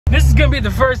This is gonna be the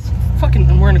first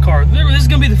I'm wearing a car. This is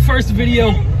gonna be the first video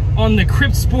on the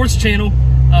Crypt Sports channel.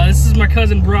 This is my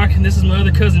cousin Brock, and this is my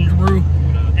other cousin Drew,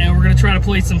 and we're gonna try to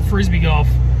play some frisbee golf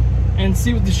and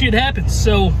see what the shit happens.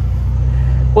 So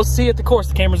we'll see at the course.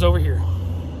 The camera's over here.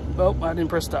 Oh, I didn't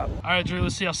press stop. All right, Drew,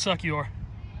 let's see how suck you are.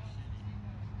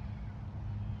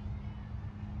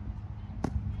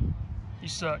 You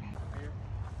suck.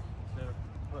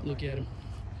 Look at him.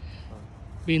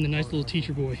 Being the nice little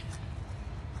teacher boy.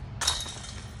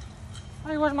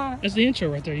 Hey, where's mine? That's the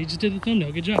intro right there. You just did the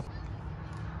thumbnail. Good job.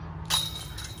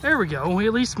 There we go. We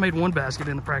at least made one basket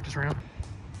in the practice round.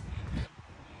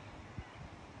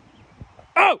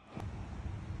 Oh!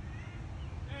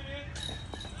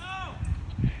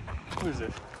 What is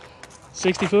it?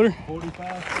 60 footer?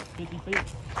 45, 50 feet.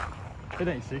 It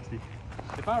ain't 60.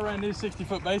 If I ran these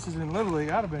 60-foot bases in Little League,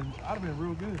 I'd have been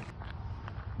real good.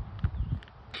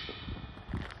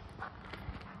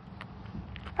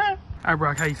 All right,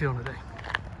 Brock, how you feeling today?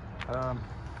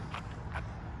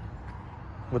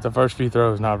 With the first few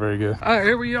throws, not very good. All right,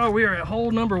 here we are. We are at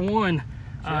hole number 1.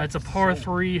 It's a par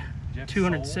 3,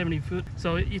 270 foot.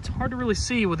 So it's hard to really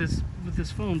see with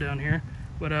this phone down here,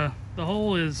 but the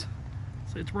hole is,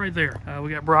 it's right there. We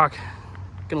got Brock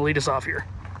gonna lead us off here.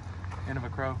 End of a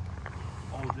crow.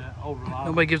 Old reliable.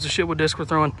 Nobody gives a shit what disc we're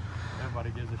throwing. Everybody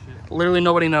gives a shit. Literally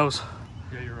nobody knows.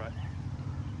 Yeah, you're right.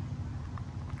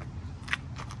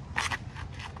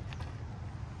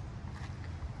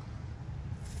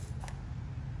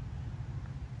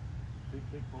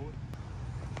 Big forward.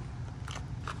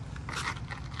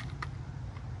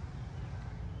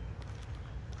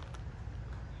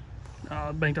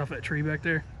 Banked off that tree back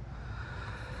there.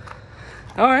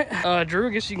 All right, Drew,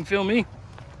 I guess you can film me.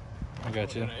 I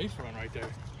got you. An ace run right there.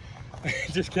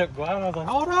 It just kept gliding. I was like,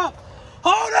 hold up!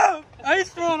 Hold up!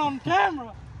 Ace run on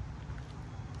camera!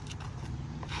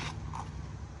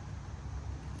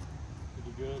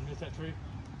 Pretty good. Miss that tree?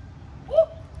 Woo!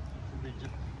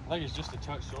 I think it's just a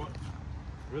touch short.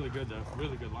 Really good though.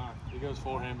 Really good line. He goes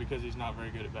forehand because he's not very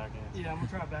good at backhand. Yeah, I'm gonna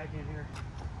try backhand here.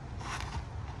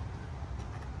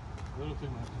 A little too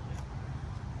much.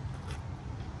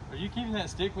 Are you keeping that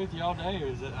stick with you all day, or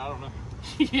is it? I don't know.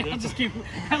 Yeah, I just keep.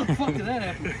 How the fuck did that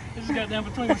happen? I just got down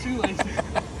between my shoelaces.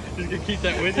 Just gonna keep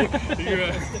that with you.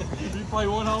 You play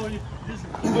one hole, you just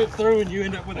whip through, and you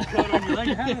end up with a cut on your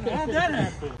leg. How did that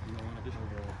happen?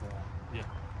 Yeah.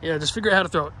 Yeah, just figure out how to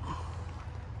throw it.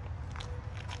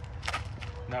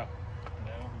 No,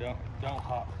 don't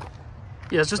hop.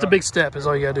 Yeah, it's just a big step. Is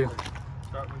all you gotta do.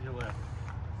 Start with your left.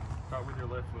 Start with your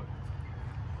left foot.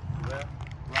 Left,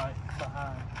 right,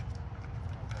 behind.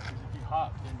 Because if you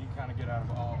hop, then you kind of get out of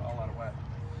all out of whack.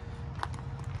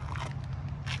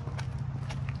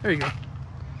 There you go.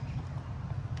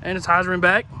 And it's hyzering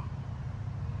back.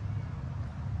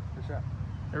 Good shot.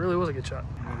 It really was a good shot.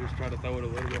 I'm gonna just try to throw it a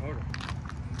little bit harder.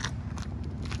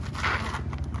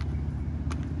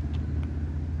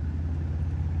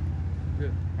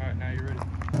 Good. All right, now you're ready.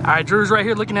 All right, Drew's right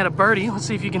here looking at a birdie. Let's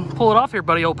see if you can pull it off here,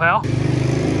 buddy, old pal.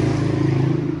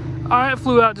 All right, it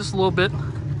flew out just a little bit. You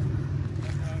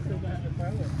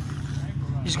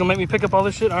just gonna make me pick up all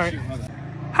this shit? All right.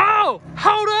 How?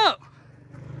 Hold up!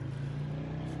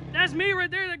 That's me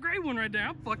right there, that gray one right there.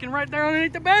 I'm fucking right there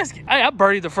underneath the basket. Hey, I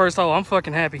birdied the first hole. I'm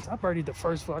fucking happy. I birdied the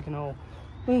first fucking hole.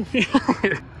 Yeah.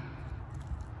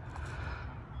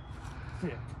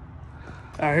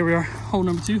 All right, here we are. Hole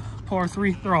number 2, par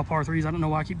 3. They're all par 3s. I don't know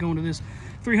why I keep going to this.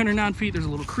 309 feet. There's a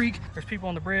little creek. There's people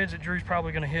on the bridge that Drew's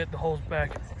probably gonna hit. The hole's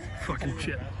back. Fucking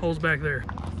shit. Hole's back there.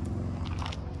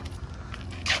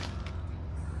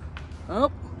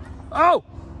 Oh. Oh!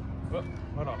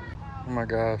 Hold on. Oh my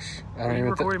gosh. I don't Are you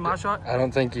even recording my shot? I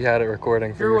don't think you had it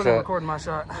recording for You your wasn't shot. recording my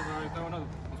shot.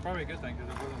 It's probably a good thing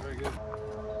because it wasn't very good.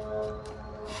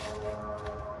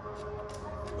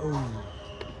 Oh.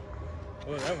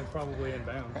 Well, that one's probably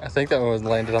inbound. I think that one was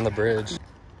landed on the bridge.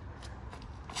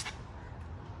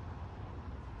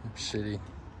 Shitty.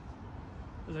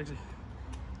 It's actually...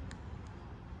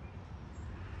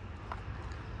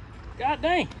 God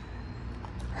dang.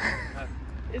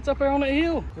 It's up there on the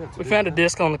hill. We found a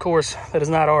disc on the course that is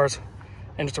not ours,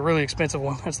 and it's a really expensive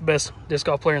one. That's the best disc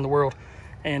golf player in the world,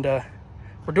 and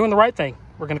we're doing the right thing.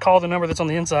 We're gonna call the number that's on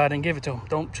the inside and give it to him.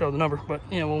 Don't show the number, but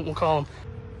you know, we'll call him.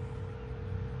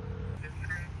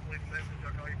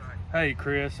 Hey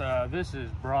Chris, this is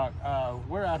Brock.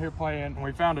 We're out here playing.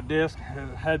 We found a disc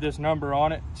that had this number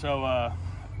on it. So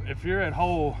if you're at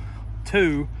hole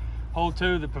 2,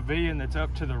 the pavilion that's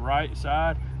up to the right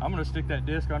side, I'm gonna stick that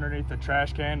disc underneath the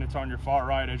trash can that's on your far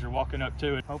right as you're walking up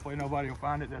to it. Hopefully nobody will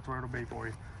find it. That's where it'll be for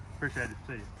you. Appreciate it.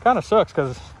 See you. Kind of sucks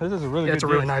because this is a really good it's a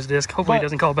really nice disc. Hopefully it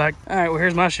doesn't call back. All right, well,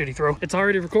 here's my shitty throw. It's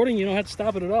already recording. You don't have to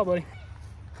stop it at all, buddy.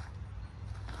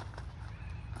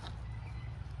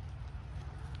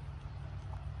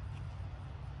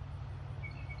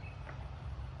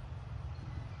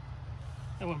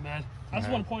 That wasn't bad. I just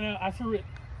want to point out, I threw it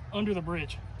under the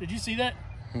bridge. Did you see that?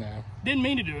 No. Didn't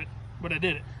mean to do it, but I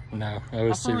did it. No, I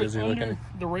was too busy looking.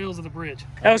 The rails of the bridge.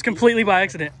 That was completely by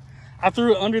accident. I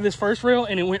threw it under this first rail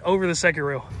and it went over the second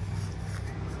rail.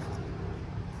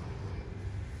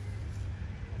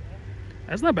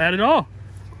 That's not bad at all.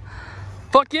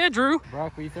 Fuck yeah, Drew.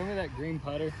 Brock, will you throw me that green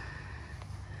putter?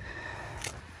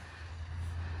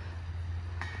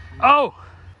 Oh!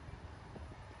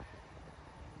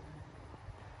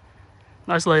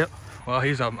 Nice layup. Well,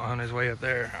 he's up on his way up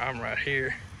there. I'm right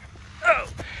here.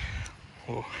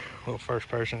 Oh! Little first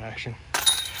person action.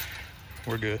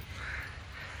 We're good.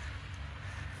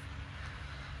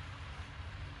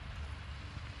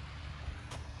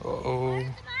 Uh-oh.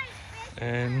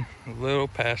 And a little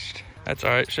past. That's all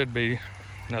right. Should be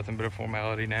nothing but a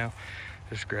formality now.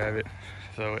 Just grab it,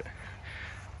 throw it.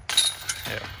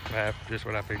 Yeah, just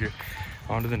what I figured.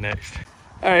 On to the next.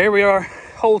 All right, here we are.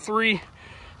 Hole 3.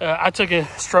 I took a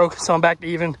stroke, so I'm back to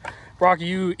even. Brock,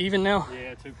 you even now?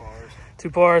 Yeah, 2 pars. 2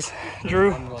 pars.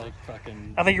 Drew? Like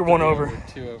fucking I think you're 1 over.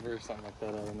 2 over, something like that.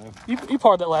 I don't know. You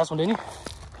parred that last one, didn't you?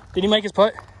 Did he make his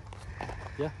putt?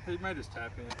 Yeah, he made his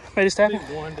tap in. Made his tap in?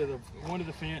 One to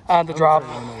the fence. The drop.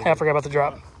 I forgot about the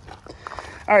drop.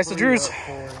 All right, so Drew's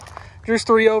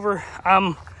 3 over.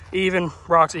 I'm even.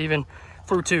 Brock's even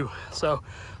through 2. So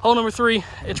hole number 3,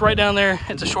 it's right down there.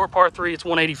 It's a short par 3. It's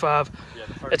 185.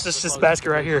 Yeah, it's just this basket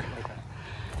right here. Okay.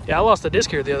 Yeah, I lost a disc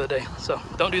here the other day, so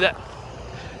don't do that.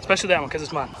 Especially that one, because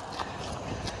it's mine.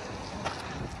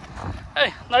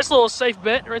 Hey, nice little safe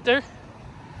bet right there.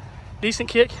 Decent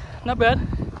kick, not bad.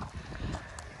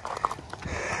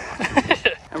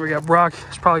 And we got Brock.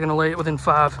 He's probably gonna lay it within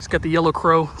 5. It's got the yellow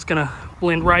crow. It's gonna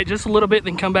blend right just a little bit,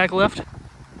 then come back left.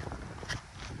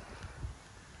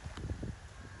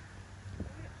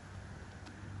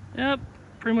 Yep,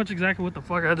 pretty much exactly what the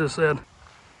fuck I just said.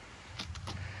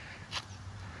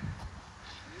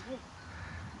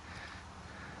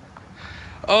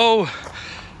 Oh,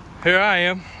 here I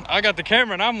am. I got the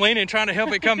camera and I'm leaning trying to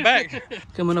help it come back.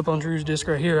 Coming up on Drew's disc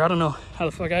right here. I don't know how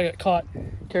the fuck I got caught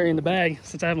carrying the bag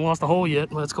since I haven't lost a hole yet,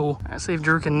 but that's cool. Let's see if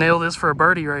Drew can nail this for a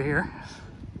birdie right here.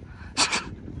 A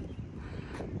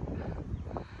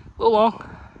little long.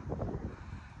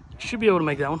 Should be able to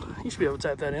make that one. You should be able to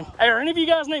tap that in. Hey, are any of you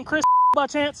guys named Chris by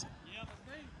chance? Yeah,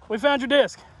 that's me. We found your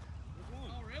disc.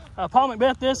 Oh, really? Paul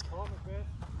Macbeth disc. Paul Macbeth,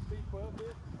 P12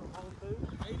 disc from hole 2.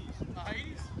 80s. The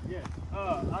 80s?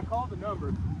 Yeah. I called the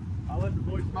number. I let the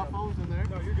voice. My phone's in there.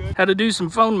 No, you're good. Had to do some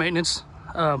phone maintenance.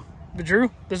 But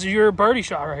Drew, this is your birdie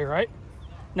shot right here, right?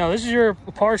 No, this is your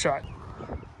par shot.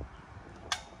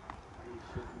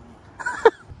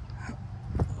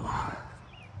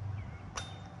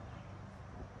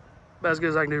 About as good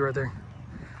as I can do right there.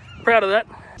 Proud of that.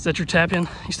 Is that your tap in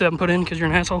you still haven't put in because you're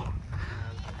an asshole?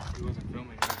 He wasn't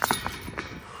filming.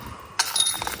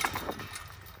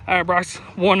 All right, Brock's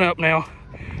 1 up now,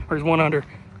 or he's 1 under.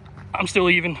 I'm still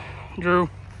even. Drew,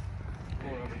 4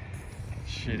 over.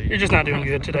 Shitty. You're just not doing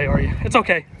good today, are you? It's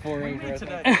okay. 4 over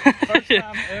today. First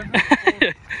time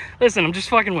ever. Listen, I'm just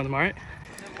fucking with him, all right?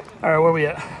 All right, where we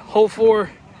at? Hole 4.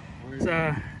 It's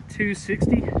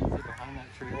 260.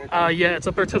 Yeah, it's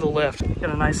up there to the left. Got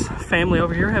a nice family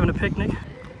over here having a picnic.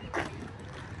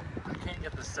 I can't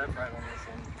get the step right on this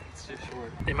one. It's too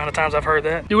short. The amount of times I've heard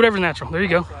that. Do whatever's natural. There you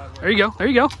go. There you go. There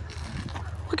you go.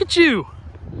 Look at you.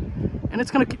 And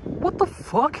it's gonna. What the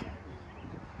fuck?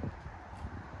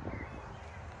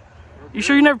 You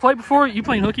sure you never played before? You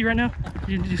playing hooky right now?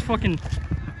 You just fucking.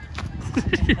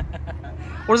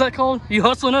 What is that called? You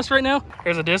hustling us right now?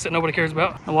 Here's a disc that nobody cares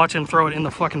about. I'm watching him throw it in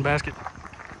the fucking basket.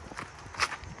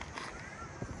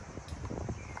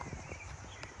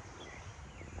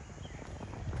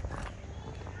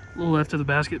 A little left of the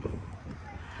basket.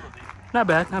 Not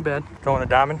bad, not bad. Throwing a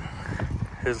diamond.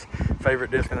 His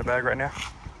favorite disc in the bag right now.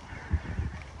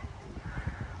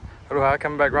 Little high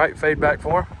coming back right, fade back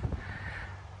for him.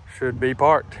 Should be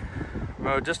parked.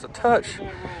 Just a touch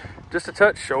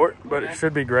short, but it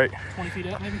should be great. 20 feet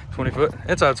out maybe? 20 foot.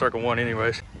 Inside circle 1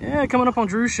 anyways. Yeah, coming up on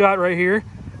Drew's shot right here.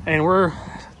 And we're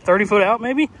 30 foot out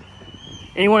maybe.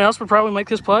 Anyone else would probably make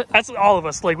this putt. That's all of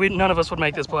us. Like, none of us would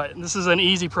make this putt. This is an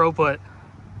easy pro putt.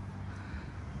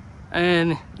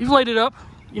 And you've laid it up.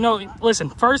 You know, listen,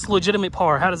 first legitimate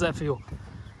par. How does that feel?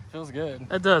 Feels good.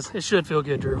 That does. It should feel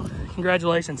good, Drew.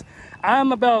 Congratulations.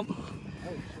 I'm about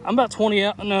 20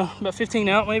 out, no, about 15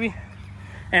 out maybe.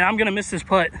 And I'm gonna miss this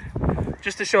putt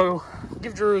just to show,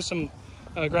 give Drew some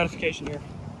gratification here.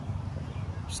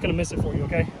 Just gonna miss it for you,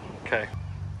 okay? Okay.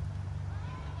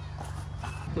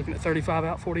 Looking at 35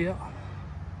 out, 40 out.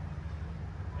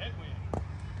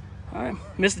 All right,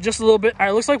 missed it just a little bit. All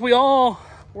right, looks like we're all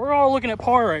looking at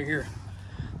par right here.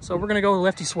 So we're gonna go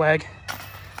lefty swag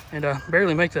and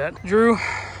barely make that. Drew,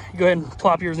 go ahead and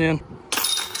plop yours in.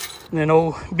 And then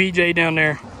old BJ down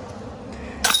there,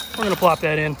 we're gonna plop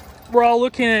that in. We're all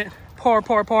looking at par,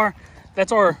 par, par.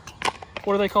 That's our,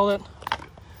 what do they call that?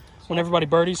 When everybody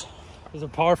birdies? There's a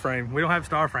par frame. We don't have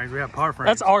star frames, we have par frames.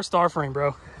 That's our star frame,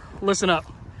 bro. Listen up.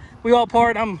 We all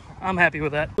parred. I'm happy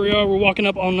with that. Here we are. We're walking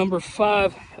up on number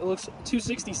 5. It looks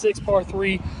 266 par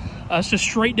 3. It's just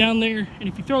straight down there. And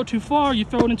if you throw it too far, you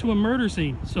throw it into a murder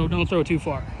scene. So don't throw it too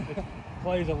far. It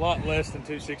plays a lot less than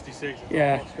 266. It's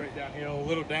yeah. Straight downhill, a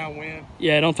little downwind.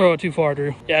 Yeah, don't throw it too far,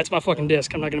 Drew. Yeah, it's my fucking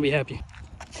disc. I'm not gonna be happy.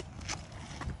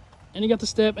 And you got the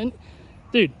step. And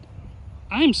dude,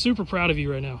 I am super proud of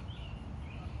you right now.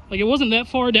 Like, it wasn't that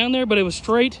far down there, but it was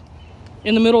straight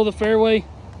in the middle of the fairway.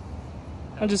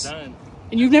 And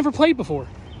you've never played before.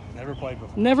 Never played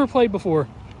before. Never played before.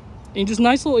 And just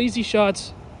nice little easy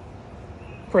shots.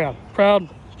 Proud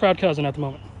cousin at the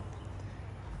moment.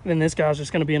 And then this guy's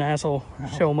just gonna be an asshole.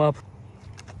 Show him up.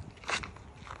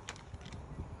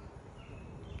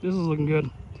 This is looking good.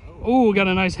 Oh, got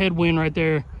a nice headwind right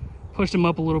there. Pushed him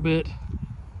up a little bit.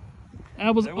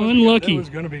 That was unlucky. That was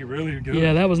gonna be really good.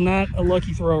 Yeah, that was not a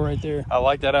lucky throw right there. I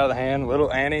like that out of the hand.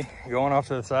 Little Annie going off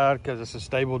to the side because it's a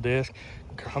stable disc.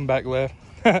 Come back left.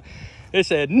 It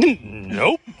said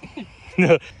nope.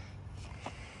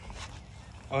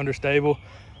 Understable.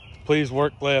 Please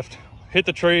work left. Hit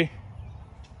the tree.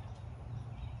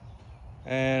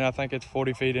 And I think it's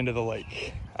 40 feet into the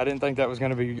lake. I didn't think that was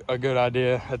going to be a good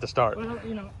idea at the start. Well,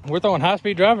 you know, we're throwing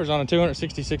high-speed drivers on a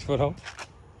 266-foot hole.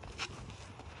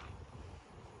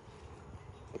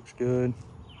 Looks good.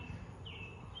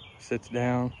 Sits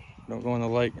down. Don't go in the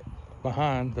lake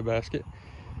behind the basket.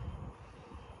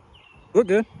 Look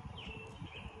good.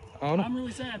 I'm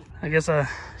really sad. I guess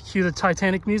cue the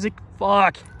Titanic music.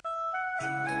 Fuck.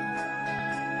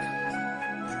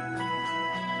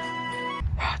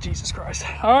 Jesus Christ.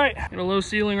 All right, got a low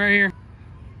ceiling right here.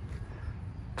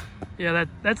 Yeah,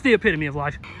 that's the epitome of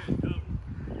life.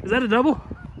 Is that a double?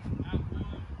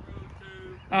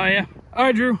 Oh yeah. All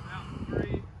right, Drew. 3,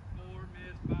 4,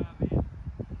 miss, 5 in.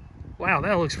 Wow,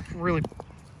 that looks really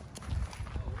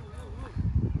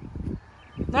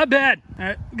not bad. All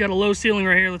right, got a low ceiling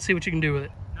right here. Let's see what you can do with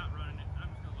it. Not running it. I'm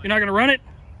just gonna You're not gonna run it?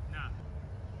 No.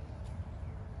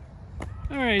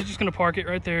 All right, he's just gonna park it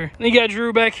right there. Then you got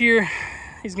Drew back here.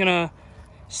 He's gonna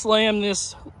slam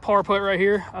this par putt right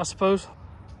here, I suppose.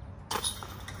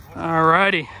 All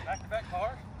righty. Back-to-back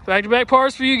pars? Back-to-back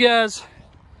pars for you guys.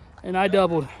 And I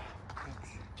doubled.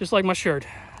 Just like my shirt.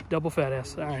 Double fat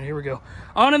ass. All right, here we go.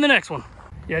 On to the next one.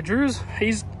 Yeah, Drew's,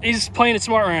 he's playing it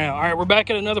smart right now. All right, we're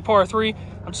back at another par 3.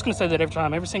 I'm just gonna say that every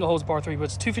time. Every single hole is par 3, but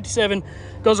it's 257.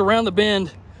 Goes around the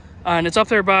bend. And it's up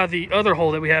there by the other hole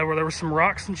that we had where there was some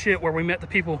rocks and shit where we met the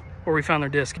people where we found their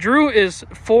disc. Drew is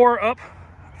 4 up,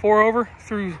 4 over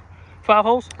through 5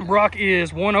 holes. Brock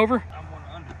is 1 over. I'm 1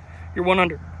 under. You're 1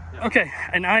 under. Yeah. Okay,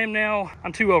 and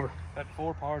I'm 2 over. That's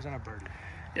 4 pars and a birdie.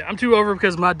 Yeah, I'm 2 over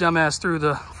because my dumbass threw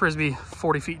the Frisbee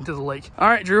 40 feet into the lake. All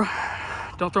right, Drew,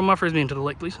 don't throw my Frisbee into the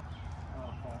lake, please.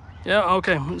 Okay. Yeah,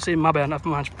 okay, see, my bad,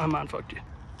 I mind fucked you.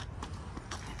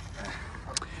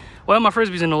 Well, my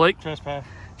Frisbee's in the lake. Trespass.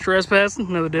 Trespassing,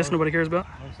 another disc nobody cares about.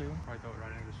 Let's see one. Probably throw it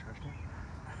right into this trash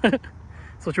can.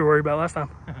 That's what you were worried about last time.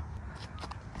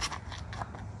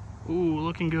 Ooh,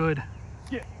 looking good.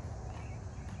 Yeah.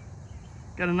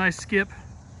 Got a nice skip.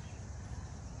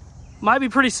 Might be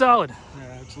pretty solid.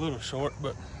 Yeah, it's a little short,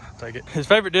 but I'll take it. His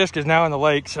favorite disc is now in the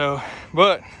lake, so,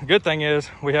 but the good thing is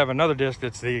we have another disc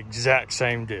that's the exact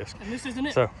same disc. And this isn't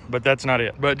it? So, but that's not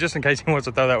it. But just in case he wants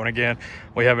to throw that one again,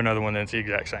 we have another one that's the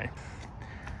exact same.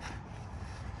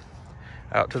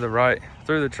 Out to the right,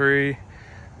 through the tree.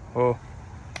 Well,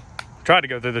 tried to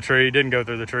go through the tree, didn't go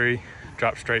through the tree,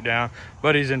 dropped straight down,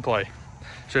 but he's in play.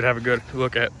 Should have a good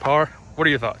look at par. What are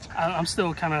your thoughts? I'm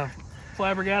still kind of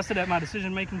flabbergasted at my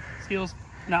decision-making skills.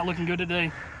 Not looking good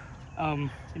today. You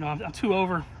know, I'm 2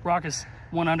 over. Brock is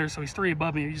 1 under, so he's 3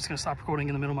 above me. You're just gonna stop recording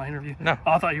in the middle of my interview? No.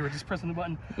 Oh, I thought you were just pressing the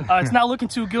button. It's not looking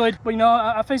too good, but you know,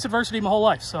 I faced adversity my whole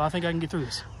life, so I think I can get through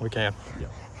this. We can.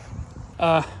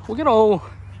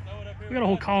 We got a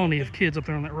whole colony of kids up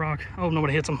there on that rock. I hope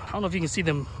nobody hits them. I don't know if you can see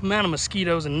the amount of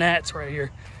mosquitoes and gnats right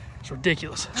here. It's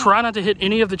ridiculous. Try not to hit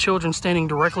any of the children standing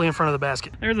directly in front of the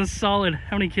basket. There's a solid,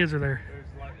 how many kids are there?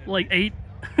 There's Like 8?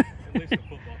 at least a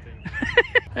football team.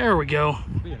 There we go.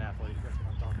 Be an athlete, that's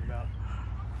what I'm talking about.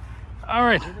 All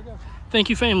right. Thank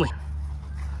you, family.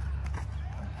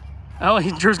 Oh,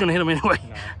 Drew's gonna hit him anyway.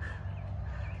 No.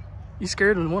 You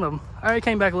scared him one of them. All right,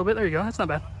 came back a little bit. There you go. That's not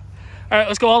bad. All right,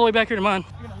 let's go all the way back here to mine.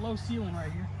 We got a low ceiling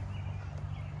right here.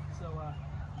 So,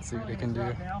 Let's see what they can do.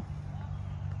 Now.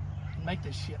 Make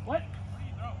this shit. What?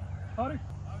 Putter?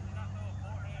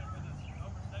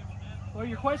 Well,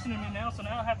 you're questioning me now, so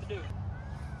now I have to do it.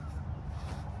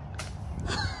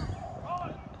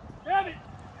 Grab it!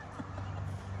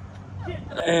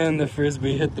 And the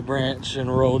frisbee hit the branch and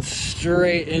rolled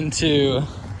straight into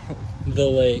the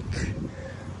lake.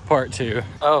 Part 2.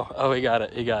 Oh, he got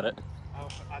it. He got it.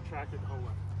 I tracked it the whole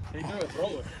way. He threw a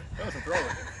thrower. That was a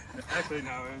thrower. Actually,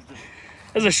 no, it was just...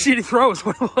 It was a shitty throw is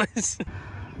what it was.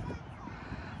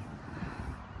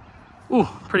 Ooh,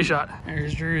 pretty shot.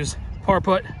 There's Drew's par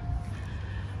putt.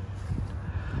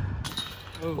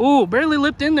 Ooh, barely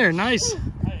lipped in there. Nice.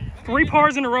 Hey, 3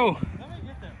 pars in a row. let me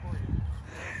get that for you.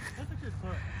 That's a good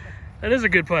putt. That is a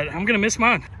good putt. I'm gonna miss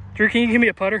mine. Drew, can you give me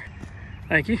a putter?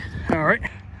 Thank you. All right.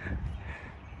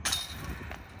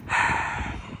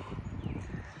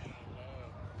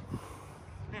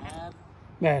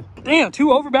 Man, damn,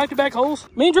 2 over back-to-back holes.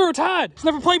 Me and Drew are tied. It's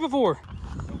never played before.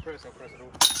 Don't press it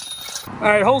over. All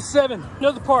right, hole 7,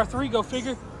 another par 3, go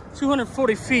figure.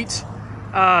 240 feet.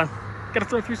 Gotta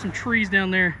throw through some trees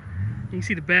down there. You can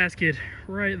see the basket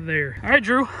right there. All right,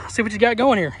 Drew, let's see what you got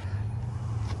going here.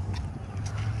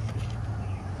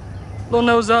 Little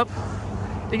nose up.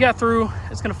 He got through.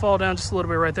 It's gonna fall down just a little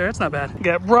bit right there. That's not bad. We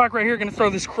got Brock right here gonna throw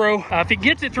this crow. If he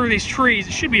gets it through these trees,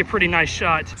 it should be a pretty nice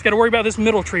shot. He's gotta worry about this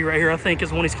middle tree right here, I think, is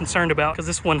the one he's concerned about, because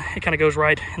this one, it kind of goes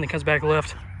right and then comes back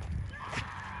left.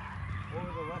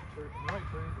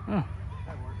 Oh.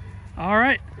 All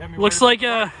right. Looks like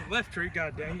left tree,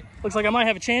 god dang it. looks like I might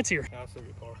have a chance here. I'll still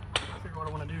get par. Figure what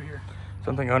I want to do here.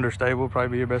 Something understable probably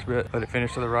be your best bet. Let it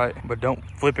finish to the right, but don't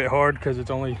flip it hard because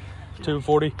it's only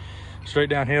 240 straight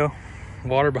downhill.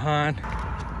 Water behind.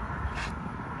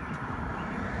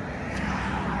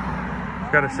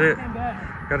 Gotta sit.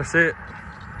 Gotta sit.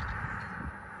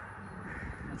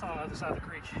 That's on the other side of the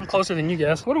creek. I'm closer than you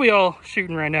guys. What are we all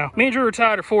shooting right now? Me and Drew are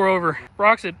tied at 4 over.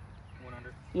 Brock's at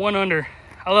 1 under.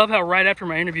 I love how right after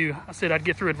my interview, I said I'd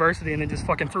get through adversity and then just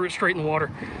fucking threw it straight in the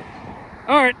water.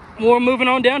 All right, well, we're moving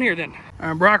on down here then. All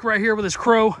right, Brock right here with his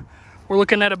crow. We're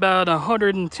looking at about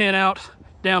 110 out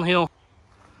downhill.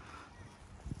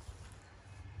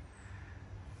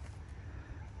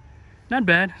 Not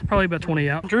bad, it's probably about 20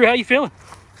 out. Drew, how you feeling?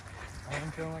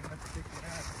 I'm feeling like I have to kick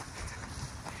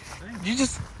it out. Did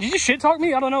you just shit talk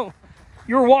me? I don't know.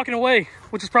 You were walking away,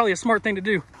 which is probably a smart thing to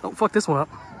do. Don't fuck this one up.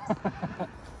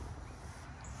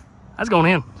 That's going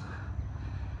in.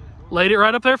 Laid it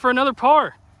right up there for another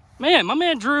par. Man, my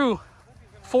man Drew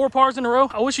 4 pars in a row.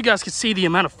 I wish you guys could see the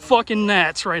amount of fucking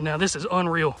gnats right now. This is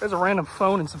unreal. There's a random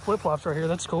phone and some flip-flops right here.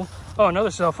 That's cool. Oh,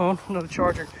 another cell phone, another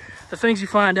charger. The things you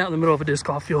find out in the middle of a disc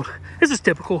golf field. This is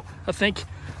typical, I think.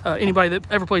 Anybody that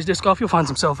ever plays disc golf, you'll find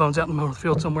some cell phones out in the middle of the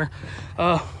field somewhere.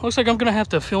 Looks like I'm gonna have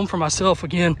to film for myself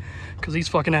again because these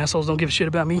fucking assholes don't give a shit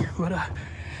about me. But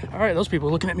all right, those people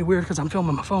are looking at me weird because I'm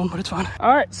filming my phone, but it's fine.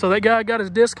 All right, so that guy got his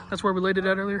disc. That's where we laid it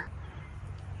at earlier.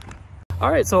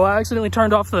 All right, so I accidentally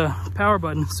turned off the power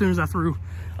button as soon as I threw.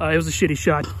 It was a shitty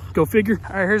shot. Go figure.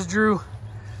 All right, here's Drew.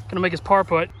 Gonna make his par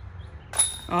putt.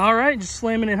 All right, just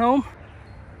slamming it home.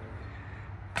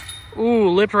 Ooh,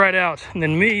 lipped right out. And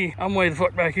then me, I'm way the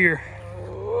fuck back here.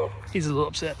 He's a little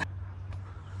upset.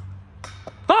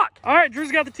 Fuck! All right, Drew's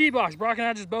got the tee box. Brock and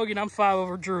I just bogeyed. I'm 5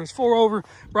 over. Drew is 4 over.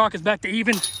 Brock is back to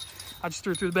even. I just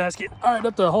threw it through the basket. All right,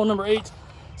 up to hole number 8.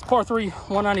 It's par 3,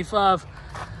 195.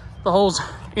 The hole's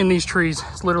in these trees.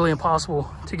 It's literally impossible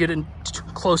to get in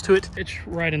close to it. It's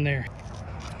right in there.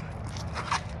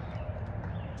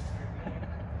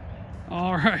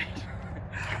 All right.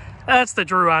 That's the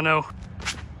Drew I know.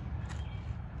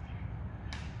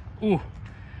 Ooh,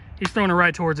 he's throwing it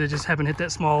right towards it. Just happened to hit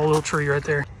that small little tree right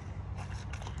there.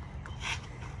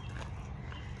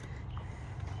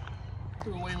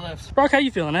 Threw away left. Brock, how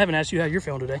you feeling? I haven't asked you how you're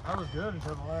feeling today. I was good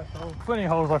until the last hole. Plenty of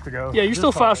holes left to go. Yeah, you're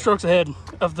still 5 strokes ahead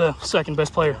of the second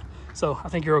best player. So I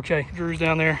think you're okay. Drew's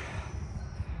down there.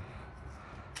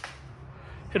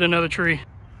 Hit another tree.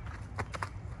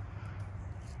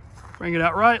 Bring it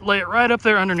out right, lay it right up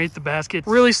there underneath the basket.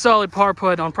 Really solid par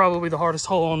putt on probably the hardest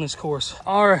hole on this course.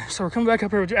 All right, so we're coming back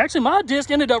up here. Actually, my disc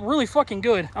ended up really fucking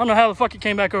good. I don't know how the fuck it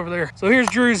came back over there. So here's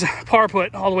Drew's par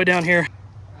putt all the way down here.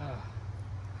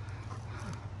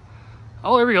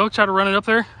 Oh, there we go. Try to run it up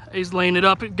there. He's laying it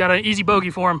up. It got an easy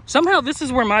bogey for him. Somehow this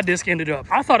is where my disc ended up.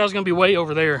 I thought I was gonna be way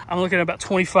over there. I'm looking at about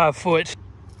 25 foot.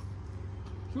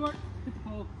 Short, hit the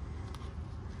pole.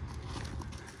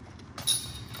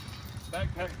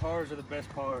 Backpack pars are the best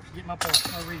pars. Get my par.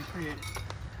 I'll recreate it.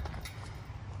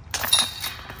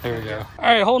 There we go. All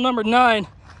right, hole number 9.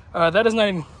 That is not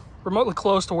even remotely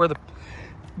close to where the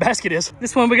basket is.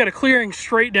 This one, we got a clearing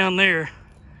straight down there.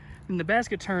 And the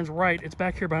basket turns right. It's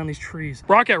back here behind these trees.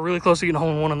 Brock got really close to getting a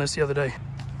hole-in-one on this the other day.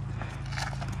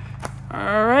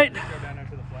 All right. Go down there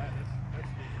to the flat. That's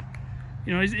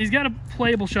You know, he's got a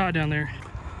playable shot down there.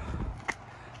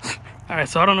 All right,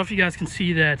 so I don't know if you guys can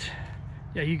see that.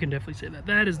 Yeah, you can definitely see that.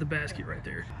 That is the basket right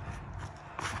there.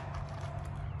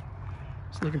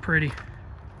 It's looking pretty.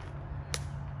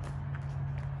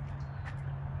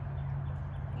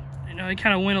 You know, it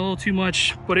kind of went a little too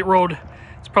much, but it rolled.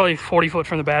 It's probably 40 foot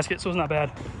from the basket, so it's not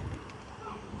bad.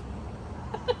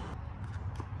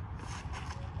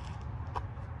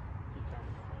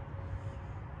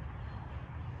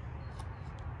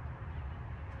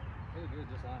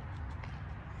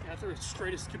 Yeah, I threw as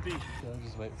straight as could be.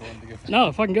 Just wait for him to go.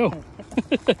 No, fucking go.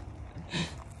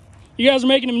 You guys are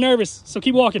making him nervous, so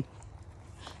keep walking.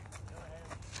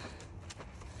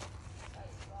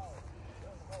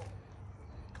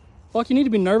 Fuck, you need to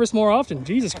be nervous more often.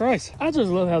 Jesus Christ. I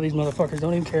just love how these motherfuckers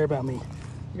don't even care about me.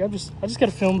 Like, I just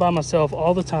gotta film by myself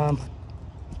all the time.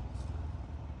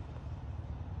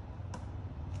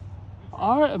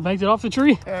 All right, I banked it off the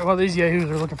tree. All right, while these yahoos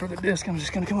are looking for the disc, I'm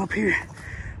just gonna come up here,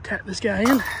 tap this guy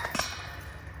in.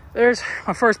 There's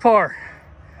my first par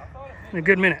in a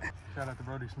good minute. Shout out to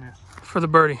Brody Smith. For the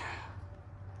birdie.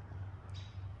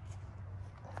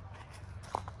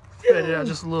 Fade it out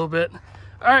just a little bit.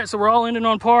 All right, so we're all ending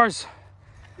on pars.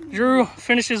 Drew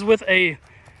finishes with a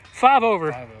 5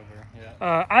 over. 5 over,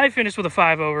 yeah. I finished with a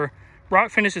 5 over.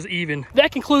 Brock finishes even.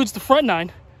 That concludes the front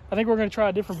 9. I think we're gonna try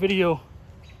a different video.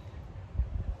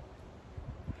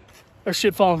 There's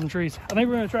shit falling from trees. I think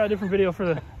we're gonna try a different video for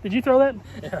the, did you throw that?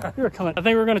 Yeah. You were coming. I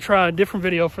think we're gonna try a different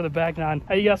video for the back 9.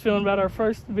 How you guys feeling about our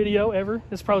first video ever?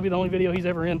 This will probably be the only video he's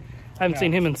ever in. I haven't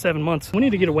seen him in 7 months. We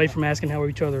need to get away from asking how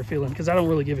each other are feeling, because I don't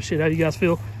really give a shit how you guys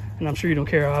feel, and I'm sure you don't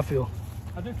care how I feel.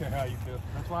 I do care how you feel.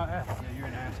 That's why I asked. Yeah, you're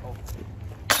an asshole.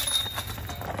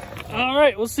 All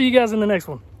right, we'll see you guys in the next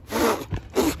one.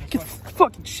 Get the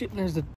fucking shit, and there's the